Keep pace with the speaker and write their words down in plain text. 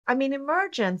I mean,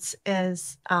 emergence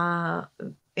is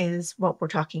what we're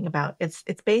talking about. It's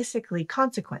basically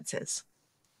consequences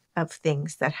of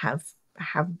things that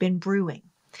have been brewing.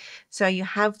 So you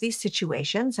have these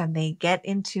situations and they get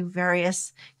into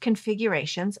various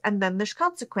configurations, and then there's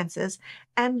consequences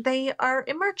and they are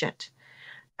emergent.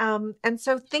 And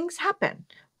so things happen.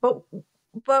 But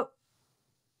but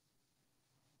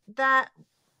that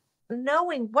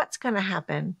knowing what's going to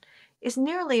happen is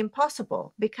nearly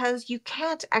impossible because you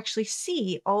can't actually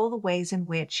see all the ways in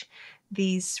which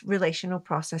these relational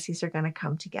processes are going to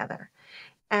come together.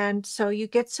 And so you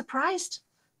get surprised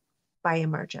by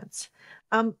emergence.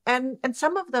 And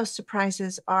some of those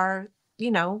surprises are,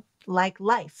 like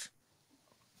life.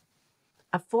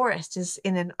 A forest is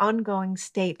in an ongoing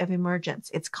state of emergence.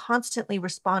 It's constantly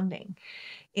responding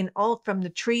in all from the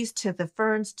trees to the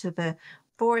ferns to the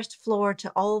forest floor to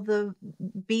all the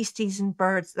beasties and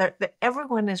birds.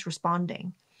 Everyone is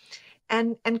responding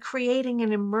and creating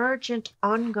an emergent,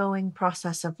 ongoing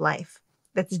process of life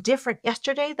that's different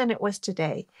yesterday than it was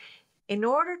today. In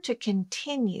order to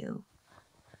continue,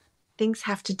 things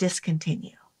have to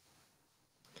discontinue,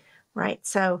 right?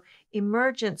 So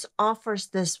emergence offers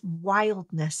this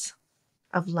wildness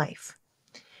of life.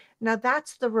 Now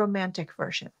that's the romantic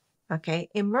version, okay?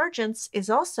 Emergence is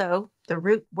also the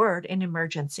root word in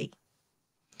emergency.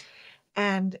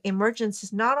 And emergence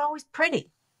is not always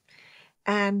pretty.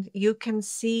 And you can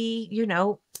see,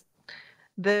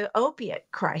 the opiate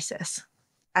crisis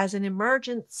as an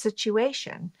emergent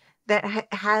situation that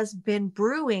has been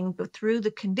brewing through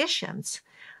the conditions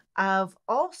of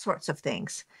all sorts of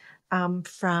things,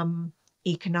 from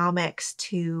economics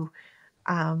to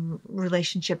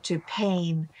relationship to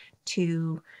pain,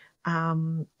 to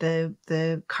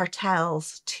the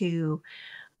cartels, to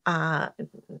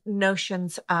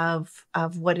notions of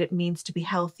what it means to be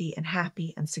healthy and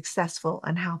happy and successful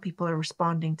and how people are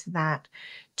responding to that,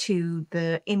 to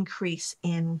the increase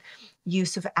in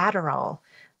use of Adderall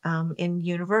in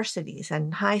universities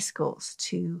and high schools,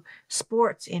 to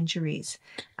sports injuries,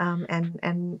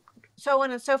 and so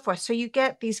on and so forth. So you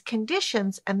get these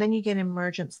conditions and then you get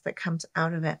emergence that comes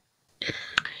out of it.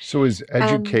 So is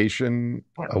education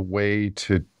a way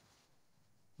to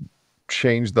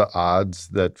change the odds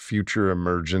that future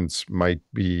emergence might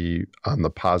be on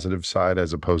the positive side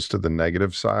as opposed to the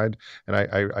negative side? And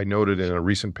I noted in a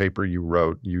recent paper you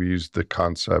wrote, you used the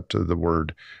concept of the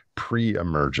word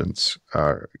pre-emergence.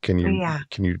 Can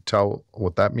you tell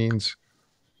what that means?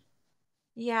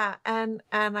 Yeah, and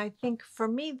I think for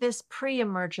me, this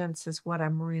pre-emergence is what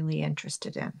I'm really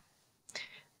interested in.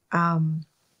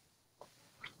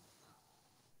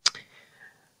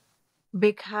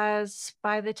 Because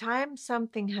by the time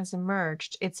something has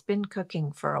emerged, it's been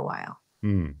cooking for a while.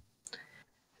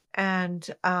 And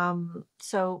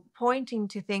so pointing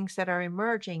to things that are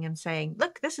emerging and saying,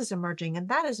 look, this is emerging and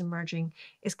that is emerging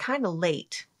is kind of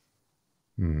late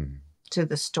to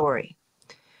the story.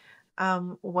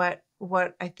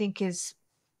 What I think is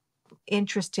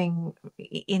interesting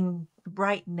in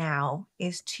right now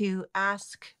is to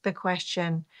ask the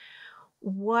question,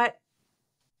 what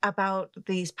about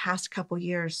these past couple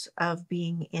years of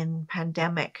being in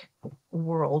pandemic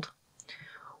world,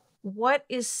 what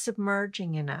is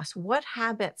submerging in us? What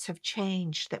habits have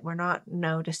changed that we're not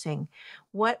noticing?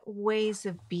 What ways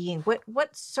of being,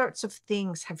 what sorts of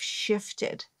things have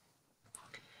shifted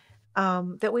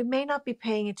that we may not be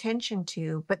paying attention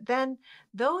to, but then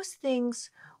those things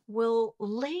will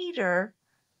later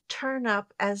turn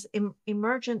up as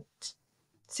emergent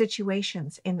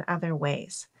situations in other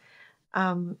ways.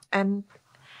 And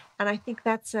I think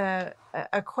that's a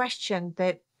question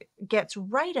that gets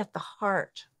right at the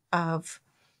heart of,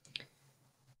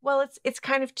 well, it's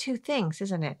kind of two things,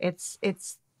 isn't it?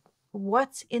 It's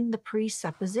what's in the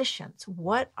presuppositions.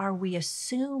 What are we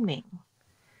assuming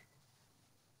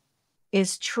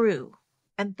is true?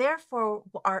 And therefore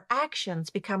our actions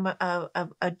become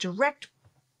a direct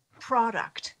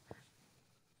product.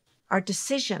 Our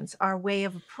decisions, our way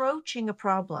of approaching a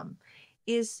problem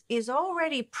is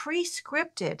already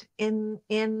pre-scripted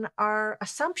in our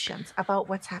assumptions about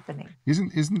what's happening.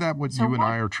 Isn't that what you and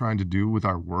I are trying to do with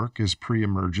our work as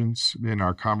pre-emergence in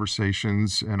our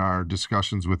conversations and our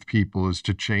discussions with people, is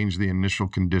to change the initial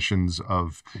conditions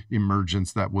of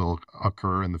emergence that will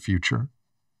occur in the future?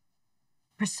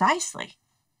 Precisely.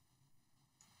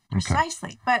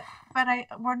 But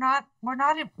we're not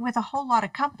with a whole lot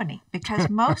of company, because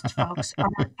most folks are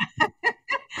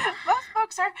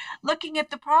looking at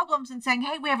the problems and saying,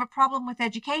 hey, we have a problem with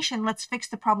education, let's fix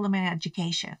the problem in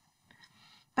education.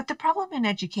 But the problem in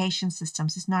education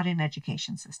systems is not in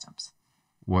education systems.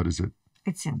 What is it?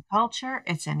 It's in culture,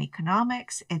 it's in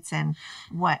economics, it's in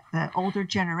what the older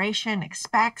generation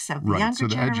expects of the Right. younger So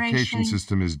the education generation.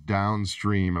 system is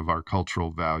downstream of our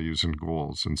cultural values and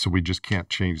goals. And so we just can't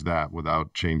change that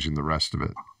without changing the rest of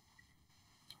it.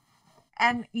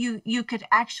 And you could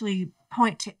actually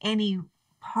point to any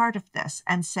part of this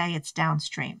and say it's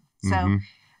downstream. So,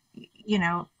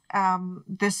 Hmm.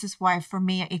 this is why for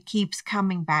me it keeps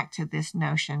coming back to this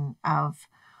notion of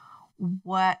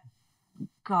what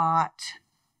got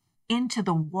into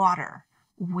the water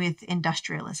with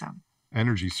industrialism.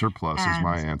 Energy surplus is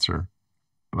my And answer.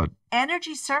 But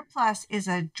energy surplus is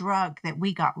a drug that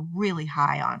we got really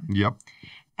high on. yep.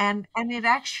 And it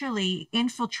actually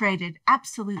infiltrated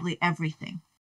absolutely everything.